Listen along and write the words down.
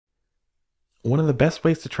One of the best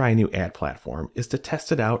ways to try a new ad platform is to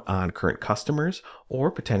test it out on current customers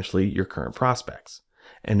or potentially your current prospects.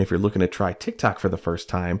 And if you're looking to try TikTok for the first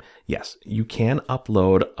time, yes, you can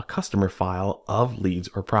upload a customer file of leads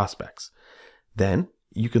or prospects. Then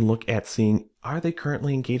you can look at seeing, are they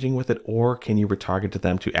currently engaging with it, or can you retarget to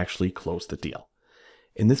them to actually close the deal?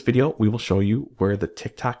 In this video, we will show you where the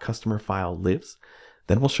TikTok customer file lives.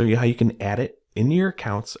 Then we'll show you how you can add it in your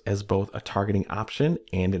accounts as both a targeting option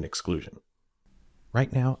and an exclusion.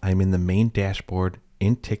 Right now, I'm in the main dashboard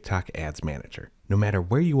in TikTok Ads Manager. No matter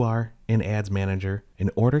where you are in Ads Manager, in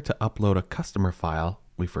order to upload a customer file,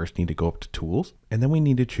 we first need to go up to Tools, and then we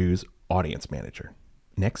need to choose Audience Manager.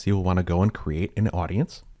 Next, you'll want to go and create an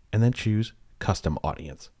audience, and then choose Custom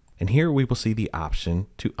Audience. And here we will see the option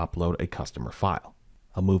to upload a customer file.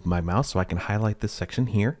 I'll move my mouse so I can highlight this section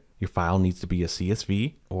here. Your file needs to be a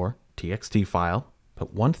CSV or TXT file,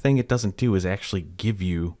 but one thing it doesn't do is actually give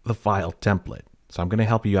you the file template. So I'm going to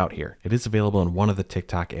help you out here. It is available in one of the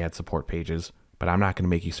TikTok ad support pages, but I'm not going to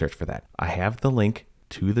make you search for that. I have the link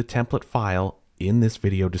to the template file in this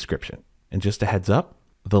video description. And just a heads up,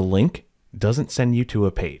 the link doesn't send you to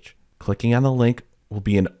a page. Clicking on the link will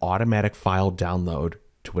be an automatic file download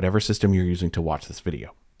to whatever system you're using to watch this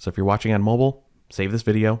video. So if you're watching on mobile, save this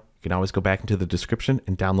video. You can always go back into the description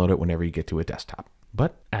and download it whenever you get to a desktop.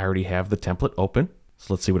 But I already have the template open,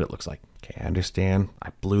 so let's see what it looks like. Okay, I understand I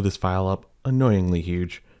blew this file up annoyingly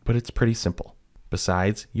huge, but it's pretty simple.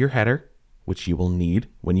 Besides your header, which you will need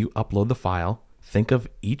when you upload the file, think of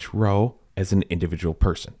each row as an individual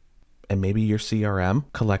person. And maybe your CRM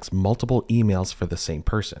collects multiple emails for the same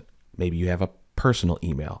person. Maybe you have a personal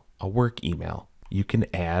email, a work email. You can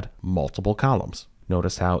add multiple columns.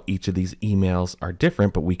 Notice how each of these emails are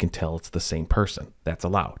different, but we can tell it's the same person. That's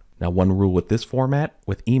allowed. Now, one rule with this format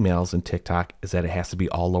with emails in TikTok is that it has to be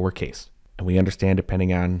all lowercase. And we understand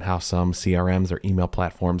depending on how some CRMs or email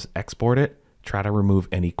platforms export it, try to remove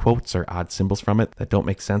any quotes or odd symbols from it that don't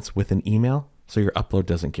make sense with an email so your upload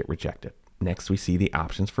doesn't get rejected. Next, we see the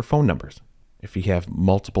options for phone numbers. If you have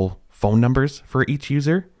multiple phone numbers for each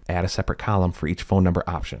user, add a separate column for each phone number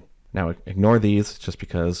option. Now, ignore these just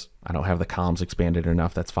because I don't have the columns expanded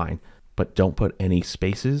enough, that's fine. But don't put any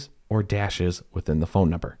spaces or dashes within the phone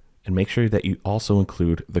number. And make sure that you also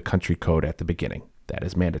include the country code at the beginning. That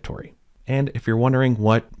is mandatory. And if you're wondering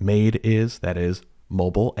what MAID is, that is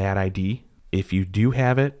Mobile Ad ID. If you do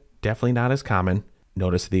have it, definitely not as common.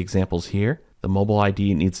 Notice the examples here. The mobile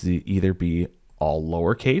ID needs to either be all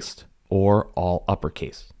lowercase or all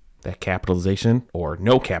uppercase. That capitalization or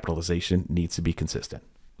no capitalization needs to be consistent.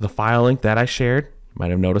 The file link that I shared, you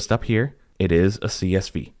might have noticed up here, it is a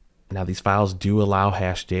CSV. Now these files do allow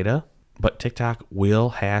hash data, but TikTok will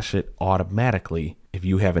hash it automatically if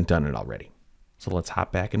you haven't done it already. So let's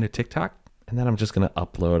hop back into TikTok, and then I'm just going to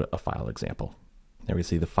upload a file example. There we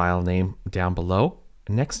see the file name down below.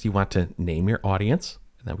 Next, you want to name your audience,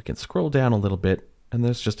 and then we can scroll down a little bit, and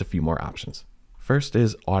there's just a few more options. First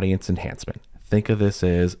is audience enhancement. Think of this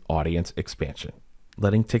as audience expansion,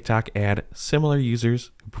 letting TikTok add similar users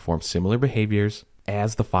who perform similar behaviors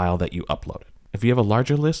as the file that you uploaded. If you have a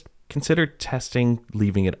larger list, consider testing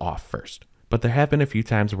leaving it off first. But there have been a few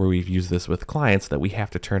times where we've used this with clients that we have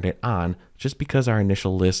to turn it on just because our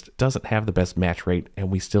initial list doesn't have the best match rate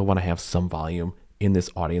and we still want to have some volume in this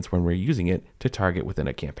audience when we're using it to target within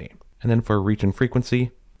a campaign. And then for reach and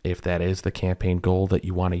frequency, if that is the campaign goal that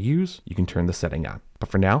you want to use, you can turn the setting on. But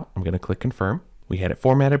for now, I'm going to click confirm. We had it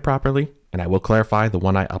formatted properly, and I will clarify the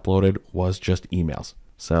one I uploaded was just emails.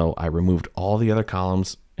 So I removed all the other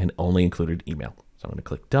columns and only included email. So I'm going to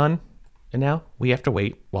click done. And now we have to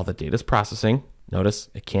wait while the data is processing. Notice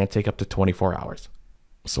it can take up to 24 hours.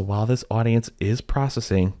 So while this audience is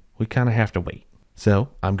processing, we kind of have to wait. So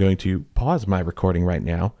I'm going to pause my recording right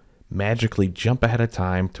now, magically jump ahead of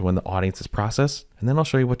time to when the audience is processed, and then I'll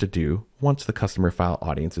show you what to do once the customer file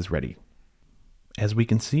audience is ready. As we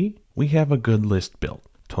can see, we have a good list built.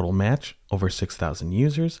 Total match, over 6,000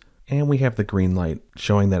 users, and we have the green light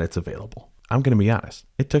showing that it's available. I'm going to be honest,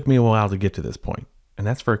 it took me a while to get to this point. And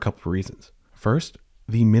that's for a couple of reasons. First,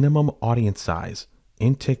 the minimum audience size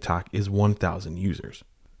in TikTok is 1,000 users.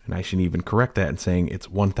 And I should even correct that in saying it's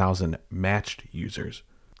 1,000 matched users.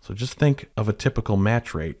 So just think of a typical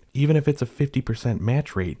match rate. Even if it's a 50%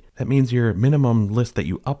 match rate, that means your minimum list that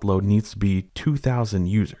you upload needs to be 2,000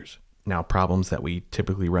 users. Now, problems that we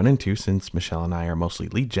typically run into, since Michelle and I are mostly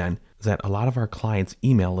lead gen, is that a lot of our clients'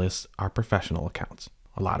 email lists are professional accounts.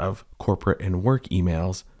 A lot of corporate and work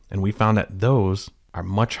emails, and we found that those are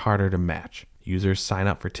much harder to match. Users sign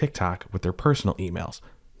up for TikTok with their personal emails,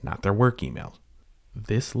 not their work emails.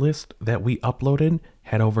 This list that we uploaded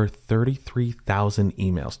had over 33,000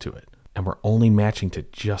 emails to it. and we're only matching to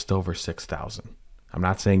just over 6,000. I'm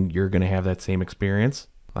not saying you're going to have that same experience.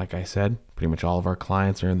 Like I said, pretty much all of our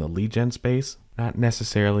clients are in the lead gen space, not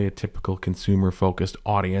necessarily a typical consumer-focused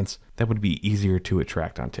audience that would be easier to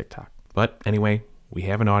attract on TikTok. But anyway, we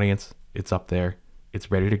have an audience, it's up there,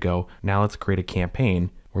 it's ready to go. Now let's create a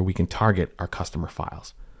campaign where we can target our customer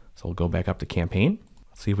files. So we'll go back up to campaign.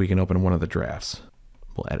 Let's see if we can open one of the drafts.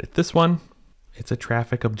 We'll edit this one. It's a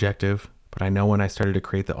traffic objective, but I know when I started to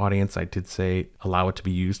create the audience, I did say allow it to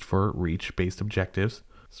be used for reach-based objectives.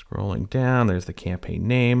 Scrolling down, there's the campaign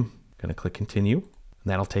name. Gonna click continue, and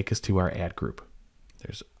that'll take us to our ad group.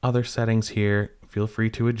 There's other settings here. Feel free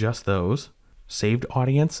to adjust those. Saved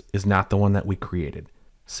audience is not the one that we created.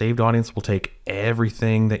 Saved audience will take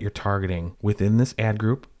everything that you're targeting within this ad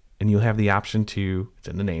group, and you'll have the option to, it's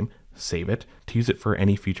in the name, save it, to use it for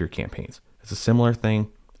any future campaigns. It's a similar thing.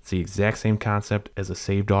 It's the exact same concept as a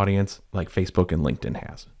saved audience like Facebook and LinkedIn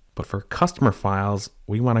has. But for customer files,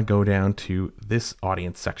 we want to go down to this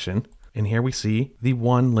audience section, and here we see the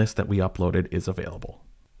one list that we uploaded is available.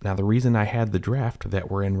 Now, the reason I had the draft that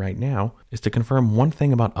we're in right now is to confirm one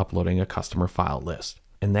thing about uploading a customer file list,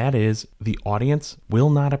 and that is the audience will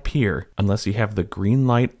not appear unless you have the green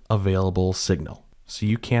light available signal. So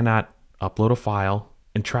you cannot upload a file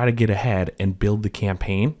and try to get ahead and build the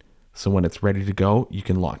campaign so when it's ready to go, you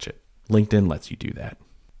can launch it. LinkedIn lets you do that.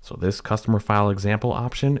 So this customer file example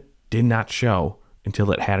option did not show until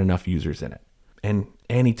it had enough users in it. And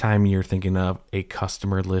anytime you're thinking of a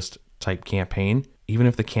customer list type campaign, even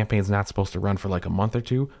if the campaign's not supposed to run for like a month or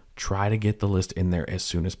two, try to get the list in there as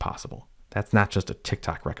soon as possible. That's not just a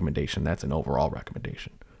TikTok recommendation, that's an overall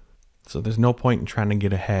recommendation. So there's no point in trying to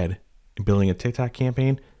get ahead in building a TikTok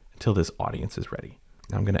campaign until this audience is ready.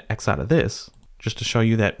 Now I'm gonna X out of this just to show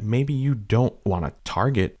you that maybe you don't wanna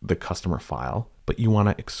target the customer file, but you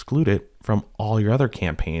wanna exclude it from all your other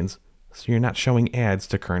campaigns so you're not showing ads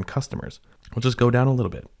to current customers. We'll just go down a little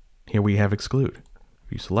bit. Here we have exclude.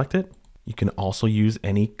 If you select it, you can also use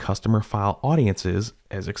any customer file audiences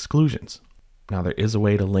as exclusions. Now there is a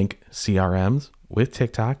way to link CRMs with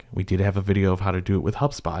TikTok. We did have a video of how to do it with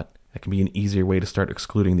HubSpot. That can be an easier way to start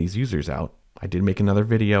excluding these users out. I did make another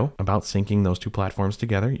video about syncing those two platforms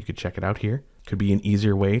together. You could check it out here. Could be an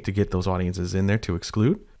easier way to get those audiences in there to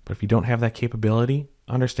exclude. But if you don't have that capability,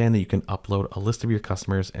 understand that you can upload a list of your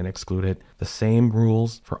customers and exclude it. The same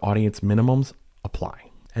rules for audience minimums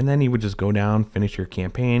apply. And then you would just go down, finish your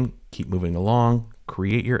campaign, keep moving along,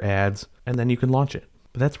 create your ads, and then you can launch it.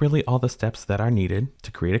 But that's really all the steps that are needed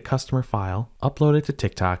to create a customer file, upload it to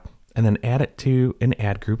TikTok, and then add it to an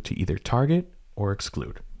ad group to either target or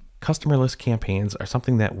exclude. Customer list campaigns are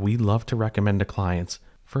something that we love to recommend to clients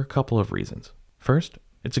for a couple of reasons. First,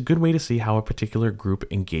 it's a good way to see how a particular group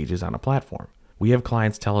engages on a platform. We have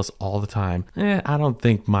clients tell us all the time, I don't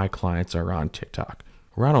think my clients are on TikTok,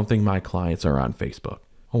 or I don't think my clients are on Facebook.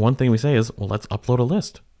 Well, one thing we say is, well, let's upload a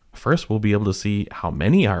list. First, we'll be able to see how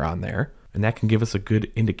many are on there, and that can give us a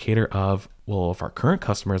good indicator of, well, if our current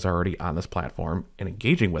customers are already on this platform and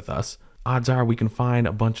engaging with us, odds are we can find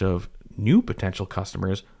a bunch of new potential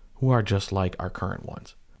customers who are just like our current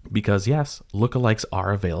ones. Because yes, lookalikes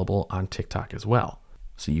are available on TikTok as well.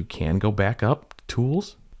 So you can go back up to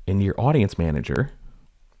tools in your audience manager.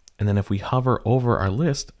 And then if we hover over our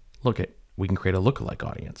list, we can create a lookalike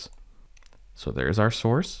audience. So there's our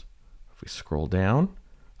source. If we scroll down,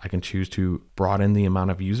 I can choose to broaden the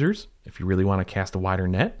amount of users. If you really want to cast a wider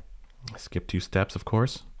net, skip 2 steps, of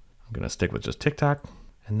course. I'm going to stick with just TikTok,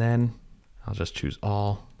 and then I'll just choose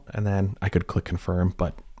all, and then I could click confirm,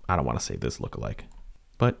 but I don't want to save this lookalike.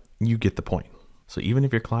 But you get the point. So even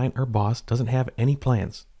if your client or boss doesn't have any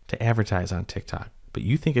plans to advertise on TikTok, but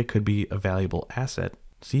you think it could be a valuable asset,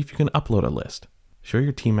 see if you can upload a list. Show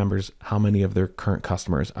your team members how many of their current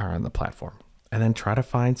customers are on the platform, and then try to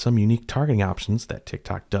find some unique targeting options that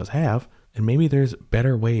TikTok does have, and maybe there's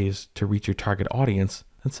better ways to reach your target audience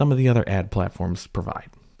than some of the other ad platforms provide.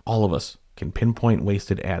 All of us can pinpoint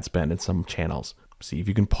wasted ad spend in some channels. See if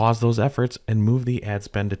you can pause those efforts and move the ad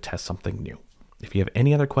spend to test something new. If you have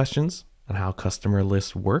any other questions on how customer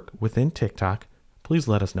lists work within TikTok, please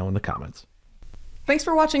let us know in the comments. Thanks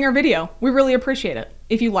for watching our video. We really appreciate it.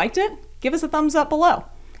 If you liked it, give us a thumbs up below.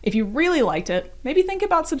 If you really liked it, maybe think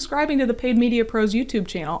about subscribing to the Paid Media Pros YouTube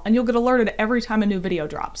channel and you'll get alerted every time a new video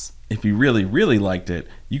drops. If you really liked it,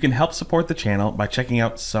 you can help support the channel by checking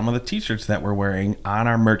out some of the t-shirts that we're wearing on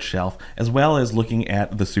our merch shelf, as well as looking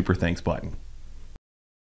at the Super Thanks button.